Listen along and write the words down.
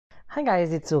Hi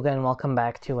guys, it's Uga and welcome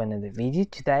back to another video.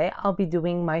 Today I'll be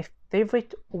doing my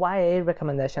favorite YA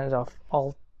recommendations of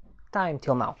all time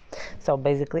till now. So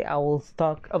basically I will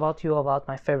talk about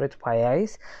my favorite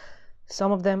YAs.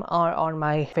 Some of them are on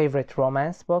my favorite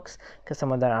romance books, because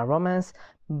some of them are romance,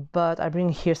 but I bring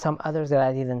here some others that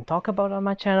I didn't talk about on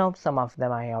my channel. Some of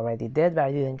them I already did, but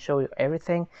I didn't show you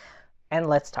everything. And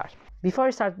let's start. Before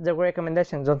I start the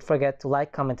recommendations, don't forget to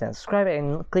like, comment and subscribe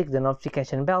and click the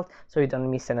notification bell so you don't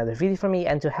miss another video from me,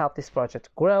 and to help this project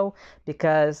grow,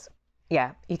 because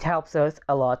yeah, it helps us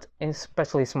a lot,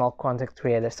 especially small content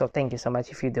creators, so thank you so much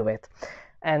if you do it.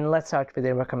 And let's start with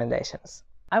the recommendations.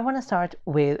 I want to start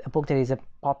with a book that is a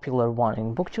popular one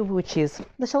in booktube, which is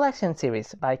the Selection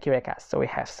series by Kiera Cass. So we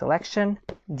have Selection,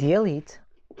 The Elite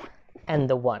and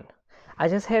The One. I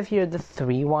just have here the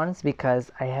 3 ones because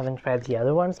I haven't read the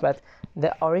other ones, but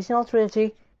the original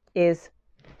trilogy is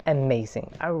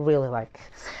amazing. I really like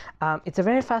it. It's a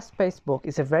very fast-paced book.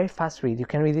 It's a very fast read. You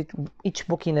can read it each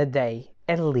book in a day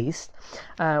at least.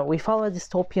 We follow a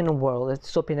dystopian world, a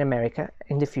dystopian America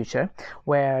in the future,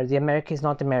 where the America is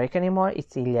not America anymore.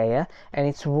 It's Ilea, and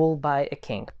it's ruled by a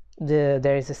king.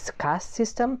 There is a caste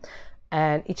system,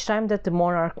 and each time that the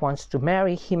monarch wants to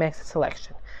marry, he makes a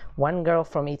selection. One girl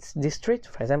from each district,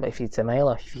 for example, if it's a male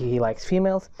or if he likes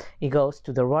females, he goes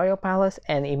to the royal palace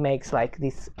and he makes like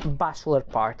this bachelor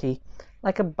party,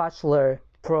 like a bachelor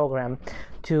program,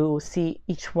 to see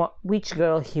which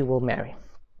girl he will marry.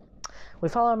 We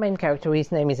follow our main character.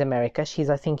 His name is America.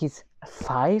 I think it's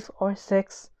 5 or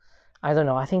 6. I don't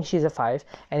know, I think she's a 5,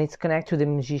 and it's connected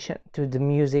to the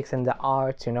music and the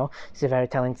arts, you know. She's a very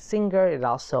talented singer, and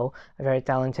also a very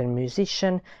talented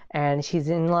musician, and she's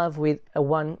in love with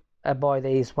a boy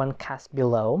that is one caste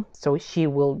below, so she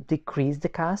will decrease the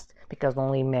caste, because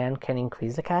only men can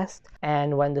increase the caste.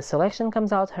 And when the selection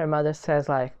comes out, her mother says,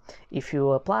 like, if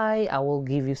you apply, I will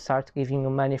start giving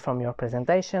you money from your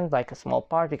presentations, like a small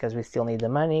part, because we still need the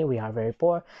money, we are very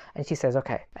poor. And she says,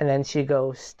 okay. And then she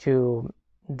goes to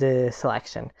the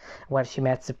selection, where she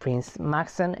met the Prince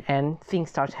Maxon, and things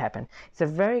start to happen. It's a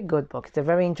very good book. It's a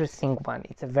very interesting one.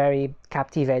 It's a very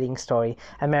captivating story.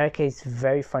 America is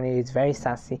very funny. It's very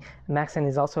sassy. Maxon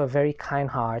is also a very kind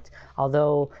heart,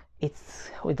 although it's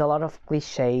with a lot of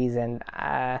cliches, and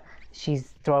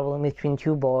she's traveling between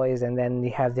 2 boys, and then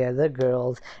you have the other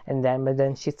girls, but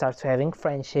then she starts having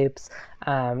friendships,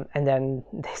 and then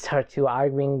they start to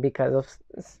arguing because of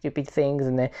stupid things,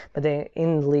 but then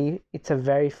inly it's a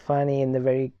very funny and a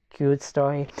very cute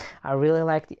story. I really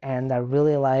like the end. I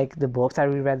really like the books. I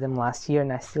reread them last year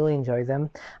and I still enjoy them.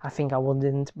 I think I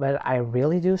wouldn't, but I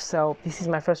really do. So this is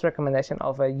my first recommendation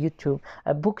of a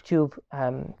booktube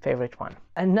favorite one.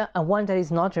 And one that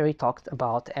is not very talked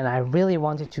about, and I really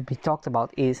wanted to be talked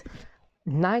about, is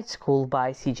Night School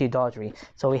by CJ Daugherty.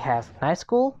 So we have Night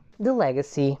School, The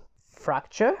Legacy,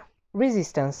 Fracture,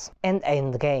 Resistance, and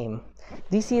Endgame.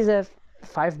 This is a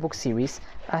 5-book series.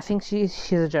 I think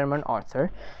she's a German author,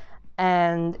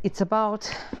 and it's about,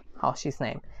 she's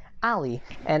named Ali,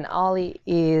 and Ali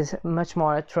is much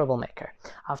more a troublemaker.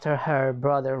 After her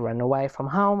brother ran away from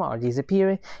home or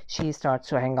disappeared, she starts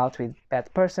to hang out with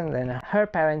bad person, and her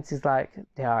parents is like,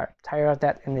 they are tired of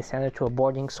that, and they send her to a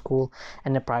boarding school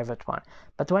and a private one.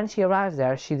 But when she arrives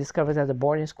there, she discovers that the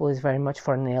boarding school is very much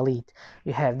for an elite.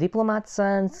 You have diplomat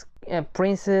sons,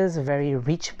 princes, very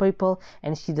rich people,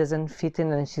 and she doesn't fit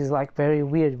in, and she's like, very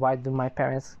weird. Why do my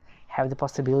parents have the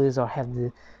possibilities or have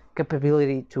the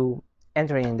capability to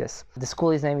enter in this? The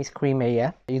school's name is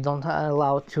Crimea. You don't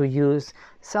allow to use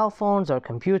cell phones or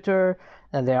computer,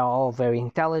 and they're all very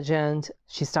intelligent.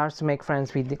 She starts to make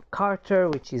friends with Carter,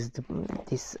 which is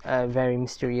this very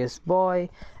mysterious boy,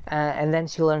 and then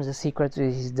she learns the secret,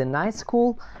 which is the Night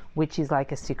School, which is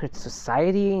like a secret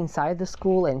society inside the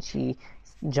school, and she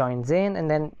joins in, and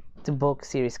then the book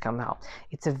series come out.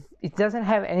 It doesn't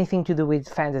have anything to do with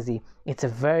fantasy. It's a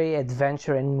very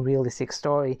adventure and realistic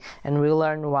story, and we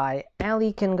learn why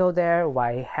Ellie can go there,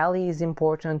 why Hallie is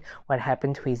important, what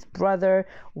happened to his brother,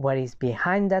 what is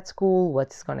behind that school,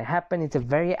 what's going to happen. It's a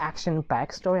very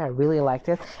action-packed story. I really liked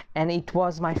it, and it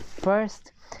was my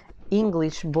first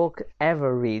English book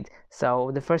ever read.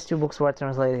 So the first 2 books were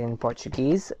translated in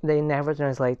Portuguese. They never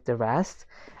translate the rest,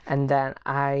 and then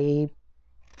I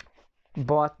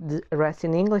bought the rest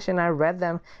in English and I read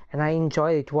them and I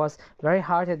enjoyed it. It was very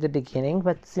hard at the beginning,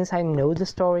 but since I know the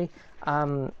story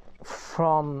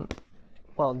from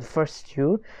well, the first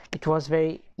two, it was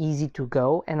very easy to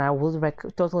go, and I would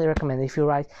totally recommend if you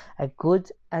write a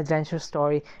good adventure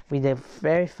story with a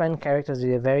very fun characters,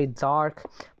 with a very dark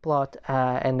plot,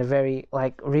 and a very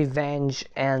like revenge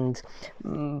and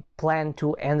plan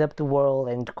to end up the world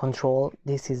and control.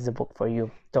 This is the book for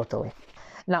you, totally.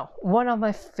 Now, one of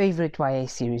my favorite YA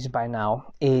series by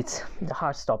now is the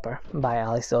Heartstopper by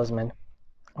Alice Oseman.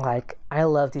 Like, I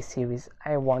love this series.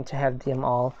 I want to have them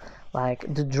all.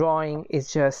 Like, the drawing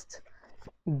is just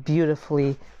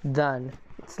beautifully done.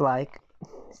 It's like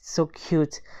so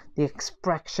cute. The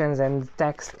expressions and the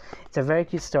text. It's a very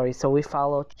cute story. So we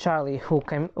follow Charlie,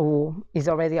 who is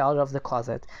already out of the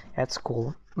closet at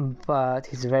school, but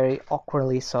he's very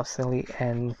awkwardly, socially,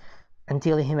 and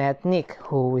until he met Nick,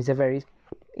 who is a very,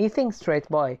 he thinks, straight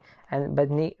boy,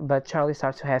 but Charlie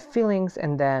starts to have feelings,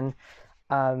 and then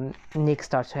Nick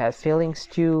starts to have feelings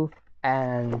too,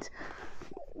 and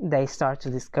they start to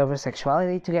discover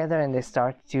sexuality together, and they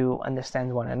start to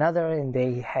understand one another, and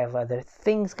they have other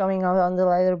things coming out on the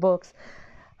later books,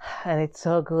 and it's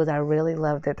so good. I really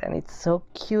loved it, and it's so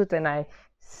cute, and I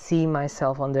see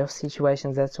myself on those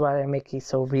situations. That's why I make it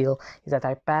so real, is that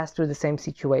I pass through the same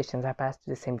situations, I pass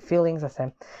through the same feelings,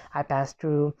 I pass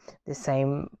through the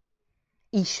same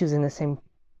issues and the same,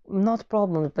 not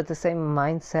problems, but the same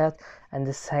mindset and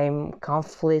the same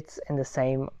conflicts and the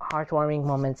same heartwarming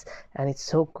moments, and it's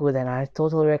so good, and I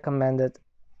totally recommend it.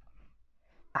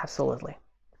 Absolutely.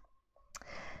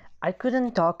 I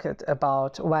couldn't talk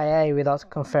about YA without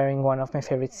conferring one of my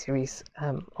favorite series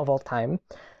of all time.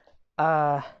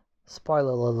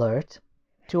 Spoiler alert,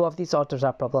 two of these authors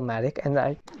are problematic, and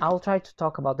I'll try to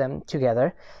talk about them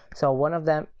together. So one of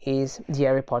them is the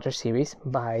Harry Potter series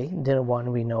by the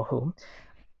one we know who.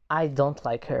 I don't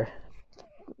like her.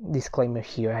 Disclaimer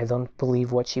here, I don't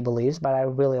believe what she believes, but I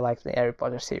really like the Harry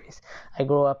Potter series. I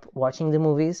grew up watching the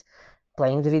movies,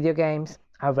 playing the video games,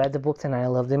 I read the books, and I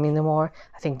love them even more.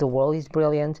 I think the world is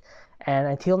brilliant, and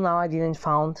until now I didn't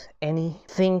found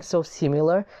anything so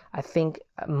similar. I think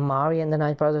Mari and the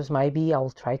Night Brothers might be. I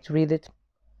will try to read it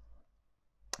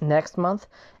next month.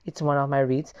 It's one of my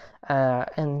reads,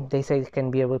 and they say it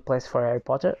can be a replace for Harry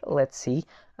Potter. Let's see.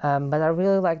 But I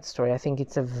really like the story. I think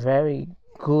it's a very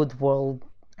good world,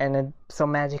 and so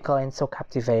magical and so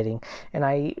captivating, and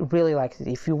I really liked it.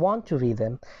 If you want to read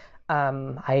them,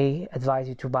 I advise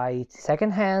you to buy it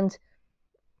secondhand.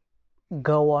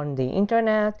 Go on the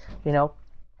internet,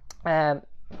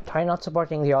 try not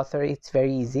supporting the author. It's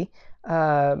very easy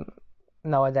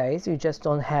nowadays. You just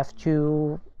don't have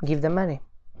to give them money.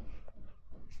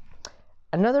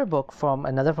 Another book from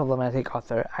another problematic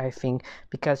author, I think,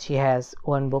 because she has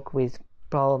one book with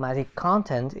problematic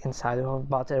content inside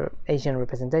about her Asian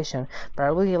representation, but I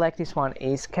really like this one,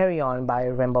 is Carey On by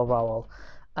Rowell.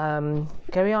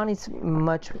 Carey On is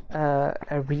much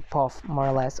a rip-off, more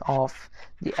or less, of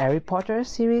the Harry Potter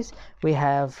series. We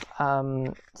have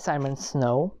Simon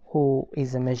Snow, who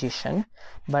is a magician,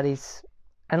 but is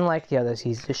unlike the others.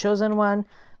 He's the chosen one,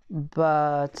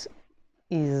 but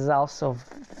is also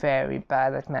very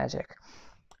bad at magic.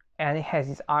 And it has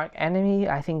his arch enemy.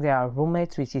 I think they are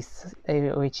roommates, which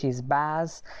is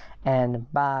Baz,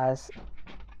 and Baz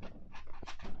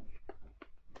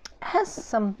has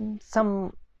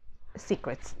some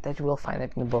secrets that you will find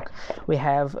in the book. We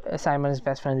have Simon's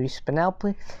best friend, which is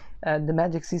Penelope. The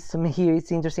magic system here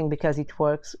is interesting because it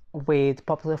works with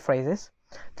popular phrases.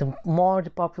 The more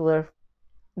popular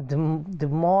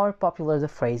the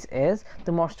phrase is,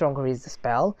 the more stronger is the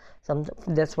spell.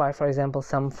 That's why, for example,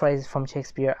 some phrases from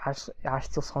Shakespeare are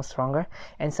still so stronger,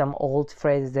 and some old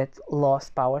phrases that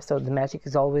lost power. So the magic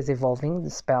is always evolving, the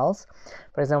spells.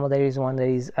 For example, there is one that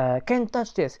is can't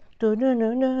touch this.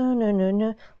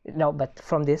 No, but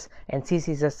from this, and since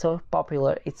it's so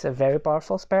popular, it's a very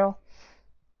powerful spell.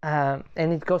 And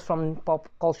it goes from pop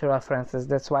culture references.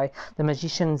 That's why the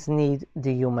magicians need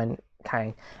the human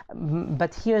kind.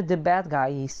 But here the bad guy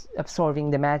is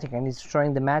absorbing the magic and is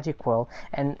destroying the magic world,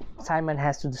 and Simon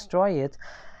has to destroy it.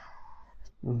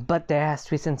 But there has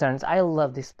twists and turns. I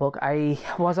love this book. I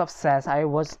was obsessed. I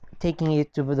was taking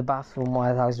it to the bathroom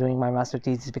while I was doing my master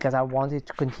thesis because I wanted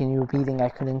to continue reading. I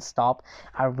couldn't stop.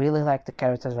 I really liked the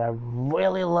characters. I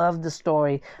really loved the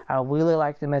story. I really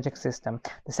liked the magic system.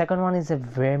 The second one is a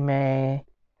very meh.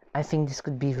 I think this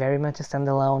could be very much a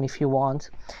standalone if you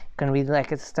want. You can read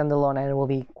like it's a standalone and it will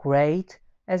be great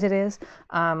as it is.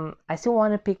 I still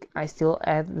want to pick. I still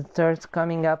have the third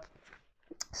coming up.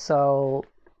 So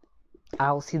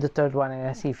I'll see the third one and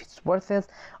I see if it's worth it,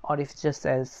 or if it's just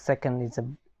a second, it's a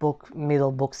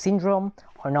middle book syndrome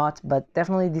or not. But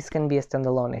definitely this can be a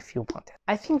standalone if you want it.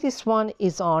 I think this one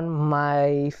is on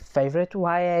my favorite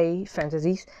YA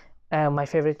fantasies. my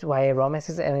favorite YA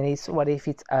romances, and it's What If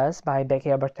It's Us by Becky,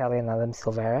 Abertelli, and Adam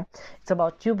Silvera. It's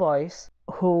about two boys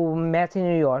who met in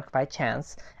New York by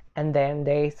chance, and then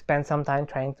they spend some time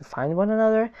trying to find one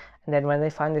another, and then when they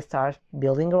find, they start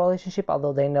building a relationship,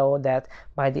 although they know that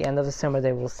by the end of the summer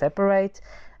they will separate.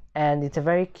 And it's a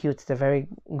very cute, it's a very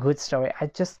good story. I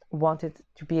just wanted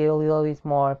to be a little bit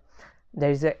more.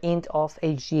 There's a hint of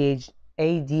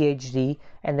ADHD,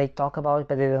 and they talk about it,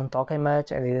 but they don't talk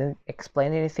much, and they didn't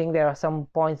explain anything. There are some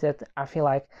points that I feel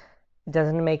like it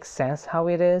doesn't make sense how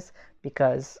it is,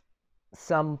 because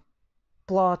some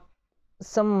plot,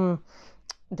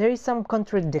 there is some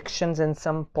contradictions and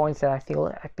some points that I feel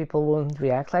like people wouldn't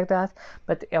react like that.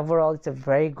 But overall, it's a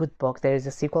very good book. There is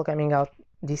a sequel coming out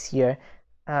this year.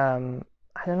 I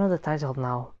don't know the title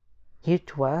now. Here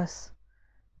to Us?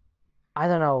 I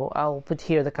don't know. I'll put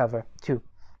here the cover too.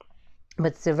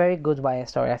 But it's a very good YA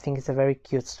story. I think it's a very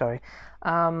cute story.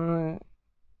 I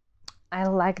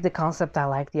like the concept. I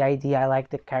like the idea. I like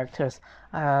the characters.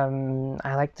 I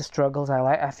like the struggles.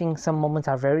 I think some moments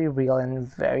are very real and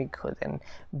very good and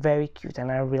very cute, and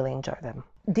I really enjoy them.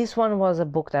 This one was a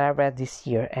book that I read this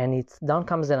year, and it's Down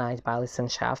Comes the Night by Allison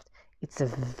Saft. It's a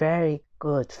very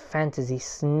good fantasy,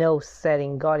 snow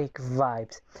setting, gothic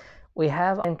vibes. We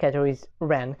have one category is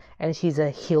Ren, and she's a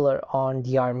healer on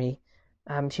the army.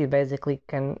 She basically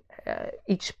can,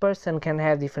 each person can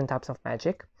have different types of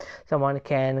magic. Someone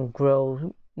can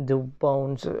grow the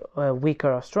bones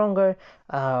weaker or stronger,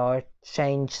 or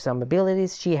change some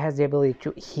abilities. She has the ability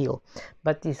to heal.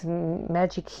 But this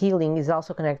magic healing is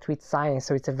also connected with science,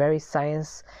 so it's a very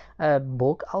science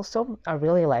book also. I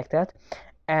really like that.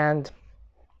 And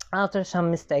after some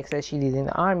mistakes that she did in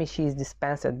the army, she is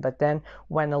dispensed. But then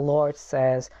when a lord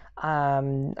says,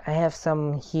 I have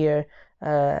some here,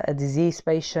 a disease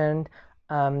patient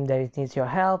that needs your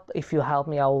help. If you help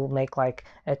me, I will make like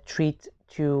a treat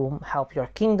to help your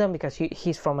kingdom, because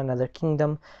he's from another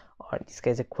kingdom, or in this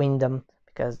case a queendom,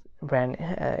 because Bran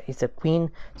is a queen,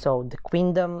 so the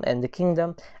queendom and the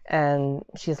kingdom. And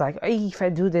she's like, hey, if I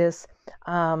do this,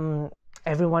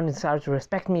 everyone starts to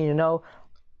respect me, you know.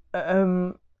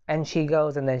 And she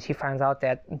goes, and then she finds out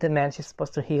that the man she's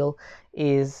supposed to heal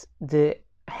is the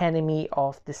enemy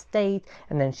of the state.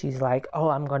 And then she's like, oh,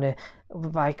 I'm gonna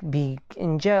like be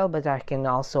in jail, but I can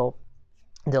also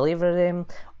deliver them.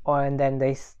 And then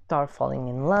they start falling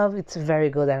in love. It's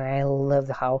very good, and I love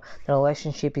how the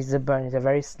relationship is a burn. It's a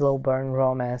very slow burn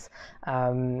romance,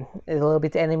 a little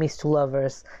bit enemies to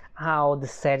lovers. How the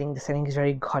setting is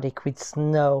very gothic with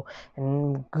snow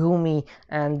and gloomy,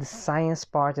 and the science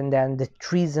part, and then the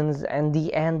treasons, and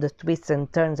the end, the twists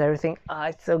and turns, everything.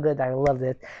 It's so good. I loved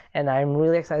it, and I'm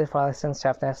really excited for Allison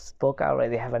Saft's book. I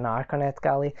already have an arc on it,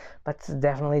 Kali, but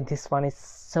definitely this one is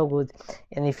so good.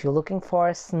 And if you're looking for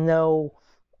a snow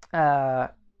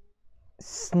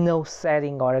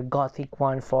setting or a gothic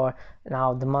one for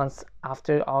now the months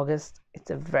after August, it's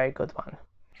a very good one.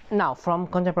 Now, from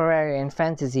contemporary and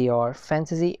fantasy,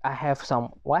 I have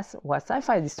some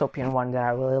sci-fi dystopian one that I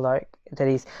really like. That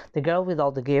is The Girl with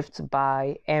All the Gifts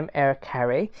by M.R.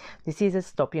 Carey. This is a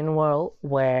dystopian world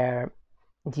where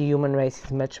the human race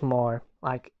is much more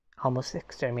like almost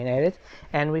exterminated,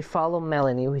 and we follow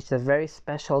Melanie, which is a very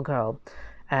special girl.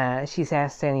 She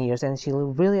has 10 years, and she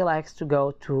really likes to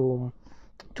go to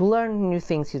learn new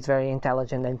things. She's very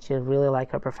intelligent, and she really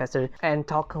likes her professor and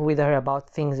talk with her about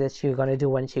things that she's going to do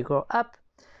when she grows up.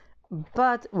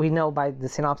 But we know by the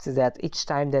synopsis that each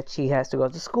time that she has to go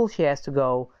to school, she has to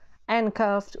go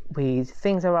handcuffed with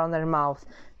things around her mouth,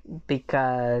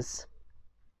 because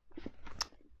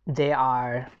they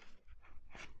are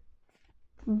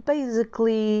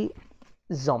basically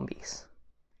zombies.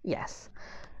 Yes,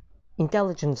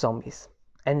 intelligent zombies.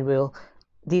 And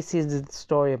this is the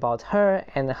story about her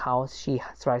and how she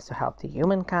tries to help the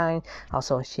humankind.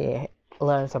 Also, she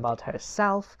learns about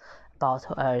herself, about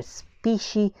her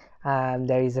species.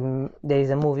 There is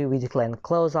a movie with Glenn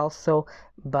Close also,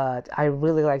 but I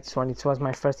really like this one. It was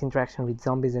my first interaction with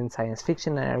zombies in science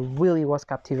fiction, and I really was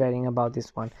captivating about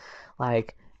this one.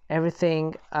 Like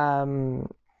everything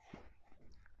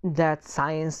that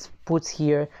science puts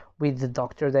here, with the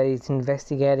doctor that is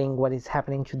investigating what is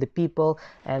happening to the people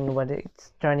and what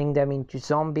it's turning them into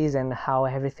zombies, and how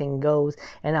everything goes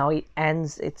and how it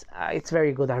ends. It's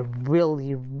very good. I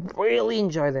really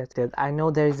enjoyed it. I know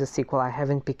there is a sequel. I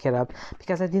haven't picked it up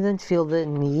because I didn't feel the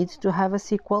need to have a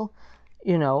sequel.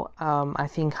 You know, I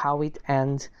think how it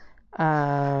ends.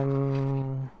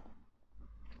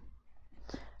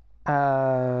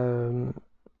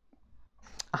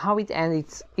 How it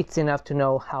ends, it's enough to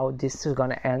know how this is going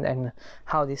to end and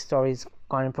how this story is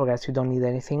going to progress. You don't need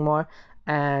anything more.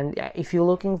 And if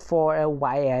you're looking for a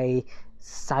YA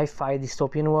sci-fi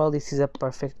dystopian world, this is a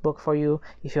perfect book for you.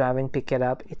 If you haven't picked it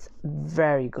up, it's a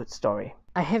very good story.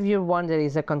 I have here one that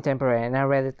is a contemporary, and I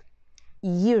read it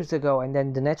years ago, and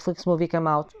then the Netflix movie came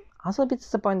out. I was a bit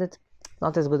disappointed,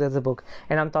 not as good as the book.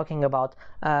 And I'm talking about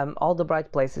All the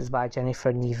Bright Places by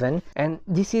Jennifer Niven. And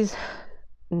this is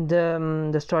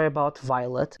the story about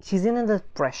Violet. She's in a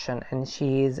depression, and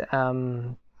she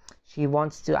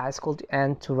wants to high school to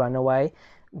end to run away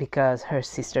because her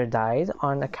sister died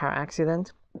on a car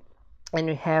accident. And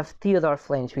we have Theodore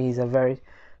Flinch, who is a very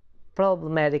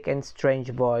problematic and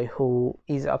strange boy who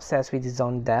is obsessed with his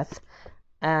own death,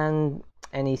 and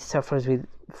he suffers with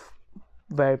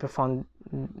very profound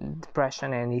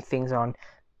depression, and he thinks on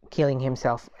killing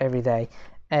himself every day.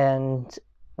 And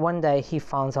one day he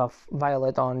finds off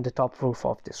Violet on the top roof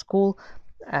of the school.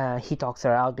 He talks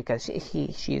her out because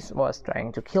she was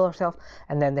trying to kill herself,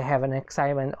 and then they have an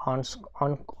excitement on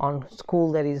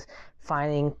school that is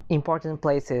finding important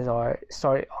places or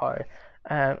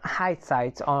hide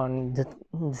sites on the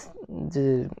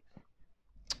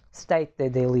state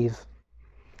that they live.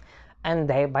 And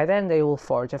by then they will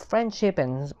forge a friendship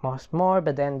and much more,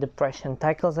 but then depression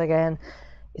tackles again.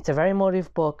 It's a very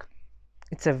emotive book.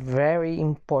 It's a very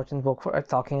important book for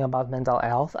talking about mental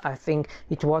health. I think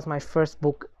it was my first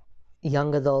book,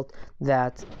 young adult,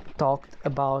 that talked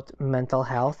about mental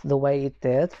health the way it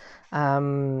did.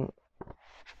 I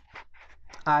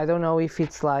don't know if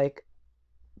it's like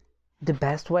the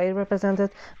best way represented,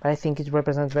 but I think it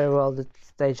represents very well the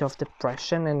stage of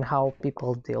depression and how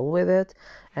people deal with it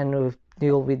and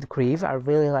deal with grief. I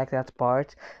really like that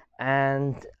part,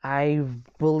 and I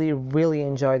really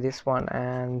enjoy this one,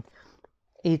 and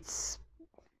it's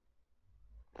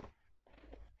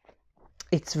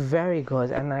very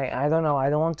good. And I don't know,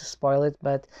 I don't want to spoil it,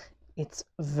 but it's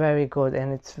very good,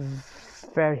 and it's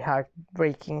very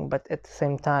heartbreaking, but at the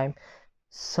same time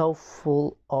so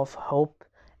full of hope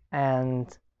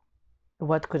and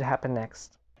what could happen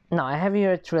next. Now I have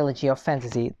here a trilogy of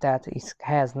fantasy that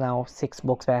has now 6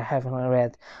 books, but I haven't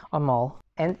read them all,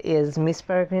 and is Miss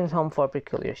Peregrine's Home for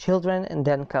Peculiar Children, and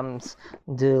then comes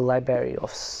the Library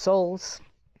of Souls,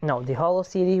 the Hollow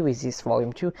City, which is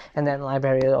volume 2, and then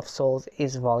Library of Souls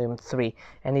is volume 3,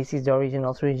 and this is the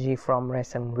original trilogy from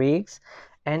Ransom Riggs,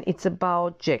 and it's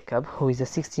about Jacob, who is a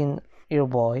 16-year-old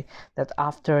boy that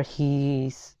after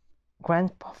his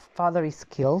grandfather is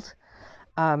killed,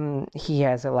 he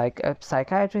has a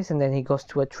psychiatrist, and then he goes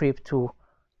to a trip to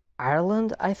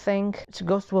Ireland, I think. He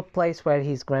goes to a place where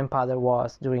his grandfather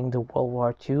was during the World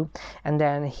War II, and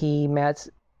then he met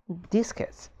these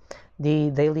kids. They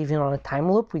live on a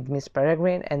time loop with Miss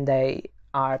Peregrine, and they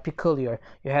are peculiar.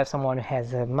 You have someone who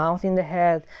has a mouth in the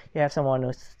head, you have someone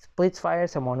who splits fire,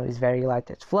 someone who is very light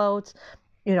that floats.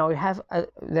 You have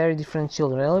very different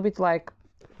children, a little bit like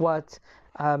what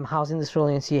House in the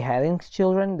Cerulean Sea had in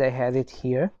children. They had it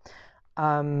here.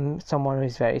 Someone who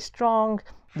is very strong.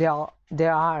 They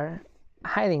are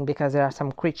hiding because there are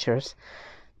some creatures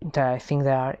that I think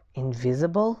they are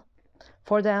invisible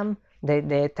for them.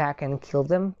 They attack and kill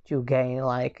them to gain,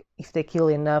 if they kill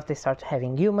enough, they start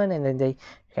having human, and then they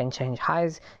can change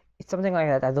hides. It's something like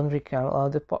that. I don't recall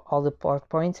all the plot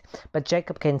points, but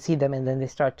Jacob can see them, and then they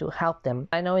start to help them.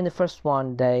 I know in the first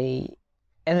one they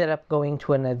ended up going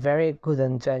to a very good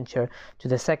adventure. To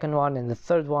the second one and the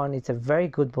third one, it's a very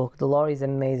good book. The lore is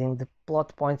amazing, the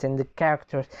plot points and the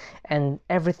characters and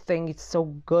everything, it's so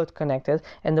good connected.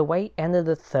 And the way it ended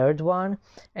the third one,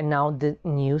 and now the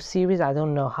new series, I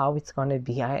don't know how it's gonna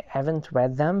be. I haven't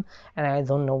read them and I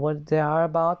don't know what they are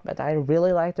about, but I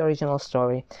really like the original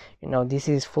story. This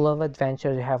is full of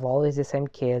adventures. You have always the same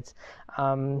kids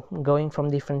going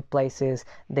from different places.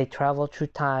 They travel through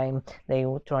time. They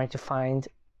try to find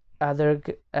other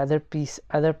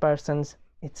persons.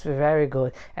 It's very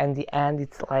good, and the end,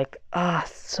 it's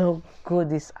so good.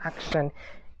 This action,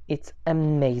 it's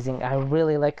amazing. I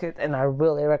really like it, and I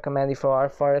really recommend it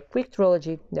for a quick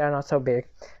trilogy. They are not so big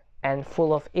and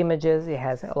full of images. It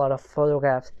has a lot of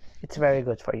photographs. It's very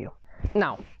good for you.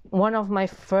 Now, one of my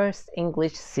first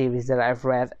English series that I've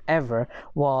read ever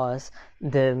was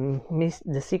the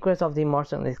Secrets of the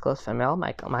Immortal Flamel,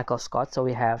 Michael Scott. So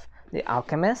we have The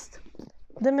Alchemist,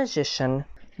 The Magician,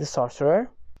 The Sorcerer,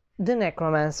 The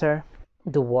Necromancer,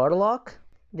 The Warlock,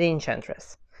 The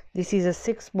Enchantress. This is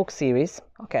a 6-book series,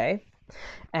 okay?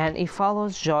 And it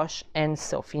follows Josh and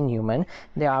Sophie Newman.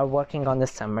 They are working on the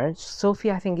summer.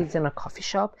 Sophie, I think, is in a coffee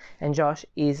shop, and Josh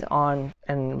is on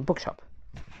a bookshop.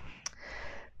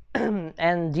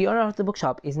 And the owner of the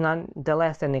bookshop is none the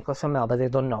less than Nicholas Flamel, but they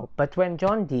don't know. But when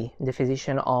John Dee, the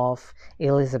physician of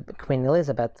Queen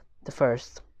Elizabeth I,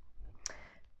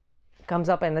 comes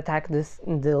up and attacks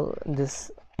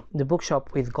the bookshop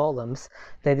with golems.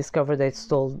 They discover they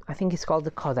stole, I think it's called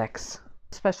the Codex,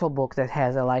 special book that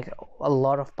has a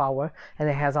lot of power, and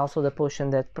it has also the potion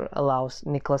that allows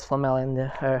Nicholas Flamel and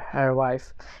her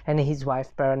wife and his wife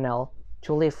Peregrine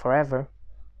to live forever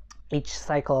each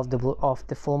cycle of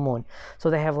the full moon. So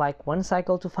they have like one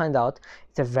cycle to find out.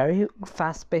 It's a very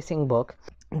fast-pacing book.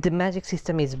 The magic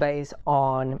system is based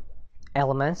on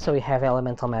elements, so you have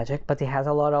elemental magic, but it has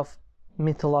a lot of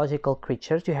mythological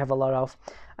creatures. You have a lot of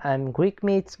Greek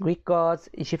myths, Greek gods,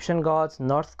 Egyptian gods,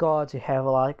 Norse gods. You have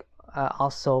like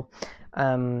also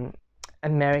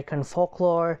American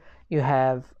folklore. You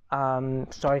have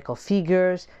historical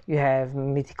figures. You have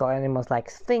mythical animals like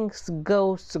sphinx,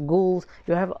 ghosts, ghouls.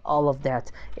 You have all of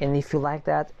that, and if you like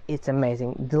that, it's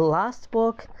amazing. The last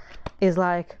book is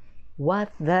like,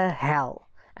 what the hell?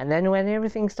 And then when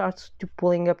everything starts to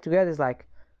pulling up together, it's like,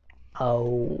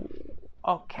 oh,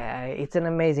 okay. It's an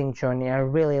amazing journey. I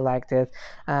really liked it.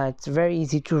 It's very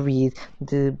easy to read.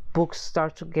 The books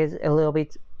start to get a little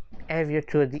bit heavier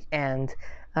toward the end,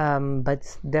 but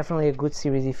it's definitely a good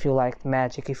series if you like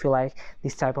magic, if you like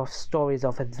this type of stories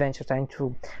of adventure, trying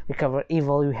to recover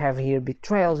evil. You have here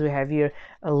betrayals, you have here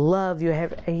love, you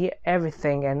have here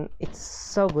everything, and it's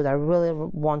so good. I really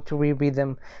want to reread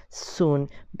them soon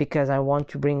because I want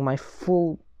to bring my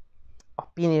full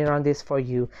opinion on this for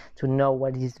you, to know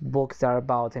what these books are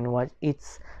about and what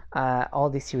it's all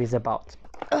this series about.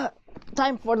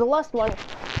 Time for the last one.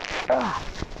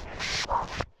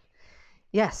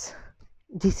 Yes,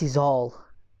 this is all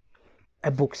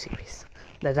a book series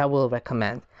that I will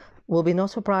recommend. Will be no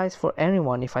surprise for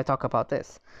anyone if I talk about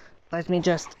this. Let me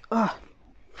just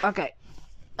okay.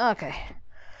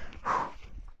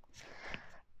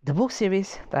 The book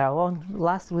series that I want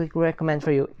last week recommend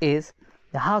for you is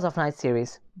the House of Night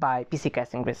series by PC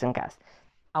Cass and Kristin Cass.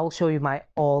 I will show you my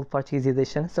old Portuguese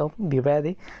edition, so be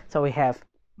ready. So we have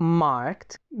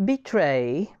Marked,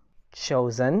 Betray,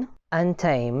 Chosen,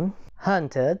 Untamed,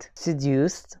 Hunted,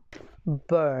 Seduced,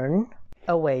 Burn,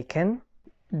 Awaken,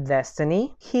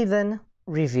 Destiny, Hidden,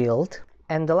 Revealed,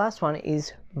 and the last one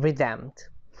is Redeemed.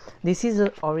 This is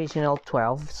the original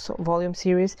 12-volume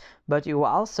series, but you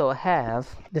also have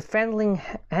the Friendling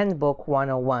Handbook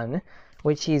 101,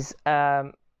 which is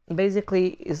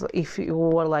basically is if you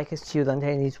were like a student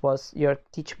and it was your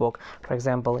teach book. For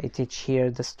example, it teach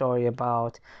here the story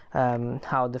about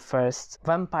how the first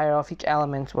vampire of each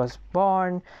element was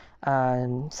born,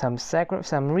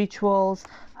 some rituals,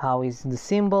 how is the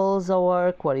symbols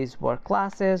work, what is war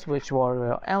classes, which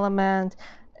warrior element.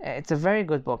 It's a very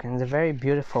good book and it's a very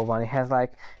beautiful one. It has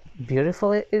like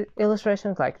beautiful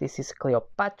illustrations, like this is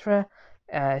Cleopatra.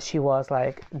 She was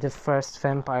like the first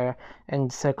vampire in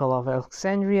the Circle of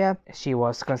Alexandria. She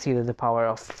was considered the power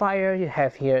of fire. You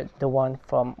have here the one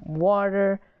from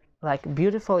water, like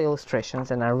beautiful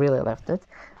illustrations, and I really loved it.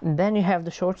 And then you have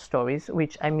the short stories,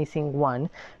 which I'm missing one.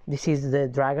 This is the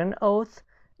Dragon Oath,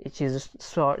 which is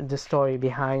the story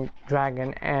behind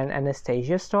Dragon and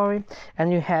Anastasia's story.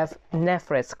 And you have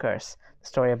Nefret's Curse, the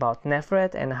story about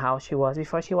Nefret and how she was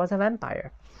before she was a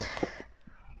vampire.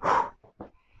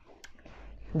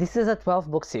 This is a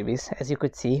 12-book series, as you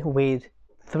could see, with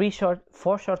 4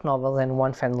 short novels and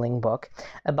 1 Friendling book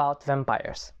about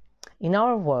vampires. In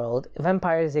our world,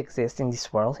 vampires exist in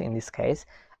this world, in this case,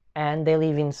 and they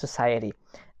live in society.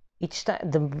 Each time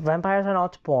the vampires are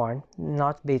not born,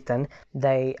 not beaten,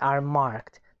 they are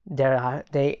marked.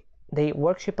 They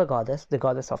worship a goddess, the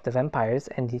goddess of the vampires,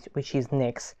 which is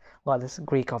Nyx, goddess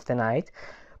Greek of the night.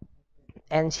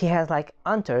 And she has like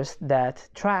hunters that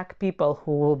track people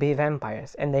who will be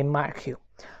vampires, and they mark you.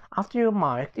 After you're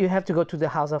marked, you have to go to the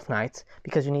House of Nights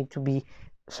because you need to be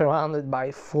surrounded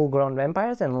by full-grown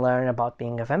vampires and learn about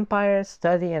being a vampire,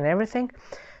 study and everything.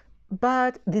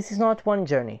 But this is not one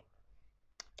journey.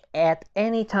 At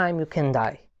any time you can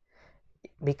die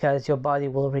because your body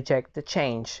will reject the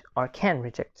change or can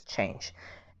reject the change.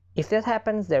 If that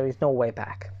happens, there is no way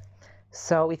back.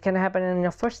 So it can happen in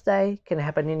your first day, it can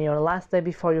happen in your last day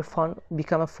before you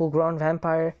become a full-grown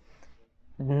vampire.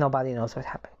 Nobody knows what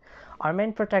happened. Our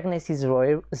main protagonist is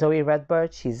Zoe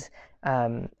Redbird. She's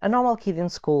a normal kid in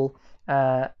school,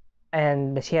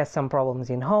 and she has some problems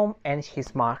in home, and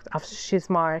she's marked. After she's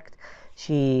marked,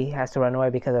 she has to run away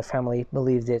because her family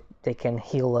believes that they can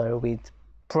heal her with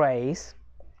praise.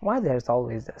 Why there's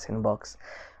always this in books.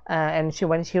 And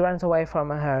when she runs away from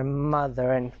her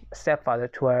mother and stepfather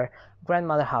to her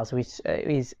grandmother's house,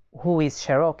 who is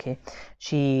Cherokee,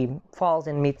 she falls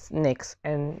and meets Nyx,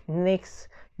 and Nyx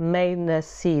made us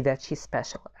see that she's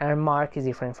special. Her mark is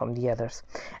different from the others.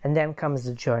 And then comes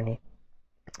the journey.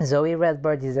 Zoe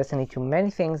Redbird is destined to many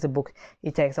things. The book,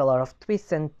 it takes a lot of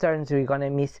twists and turns. You're gonna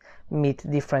meet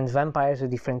different vampires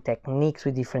with different techniques,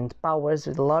 with different powers,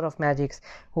 with a lot of magics,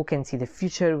 who can see the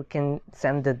future, who can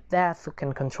send the death, who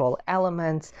can control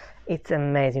elements. It's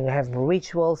amazing. You have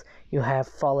rituals, you have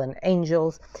fallen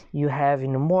angels, you have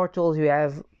immortals, you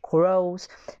have crows,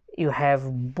 you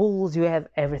have bulls, you have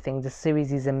everything. The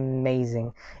series is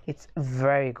amazing. It's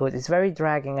very good. It's very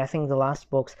dragging. I think the last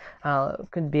books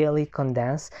could be a little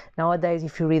condensed. Nowadays,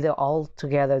 if you read it all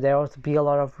together, there will be a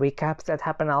lot of recaps that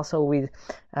happen also with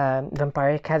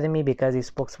Vampire Academy, because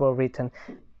these books were written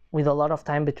with a lot of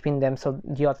time between them, so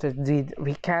the authors did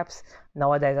recaps.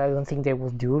 Nowadays, I don't think they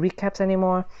will do recaps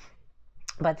anymore.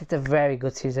 But it's a very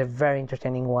good series, a very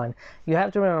entertaining one. You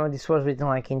have to remember this was written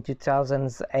like in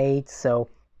 2008, so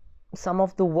some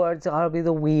of the words are a bit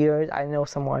weird. I know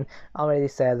someone already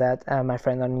said that, my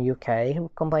friend on the UK who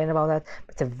complained about that,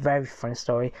 but it's a very fun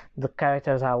story. The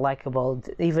characters are likable,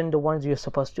 even the ones you're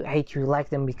supposed to hate, you like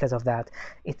them because of that.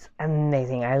 It's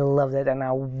amazing. I love it, and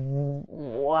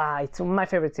wow, it's my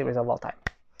favorite series of all time.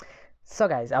 So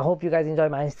guys, I hope you guys enjoy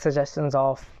my suggestions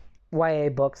of YA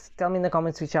books. Tell me in the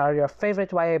comments which are your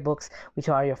favorite YA books, which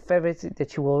are your favorites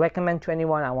that you will recommend to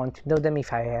anyone. I want to know them,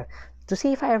 if I have to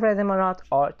see if I have read them or not,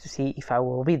 or to see if I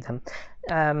will read them.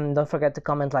 Don't forget to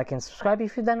comment, like, and subscribe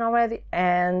if you've done already.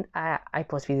 And I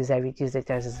post videos every Tuesday,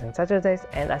 Thursdays, and Saturdays.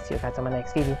 And I'll see you guys on my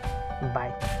next video.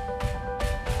 Bye.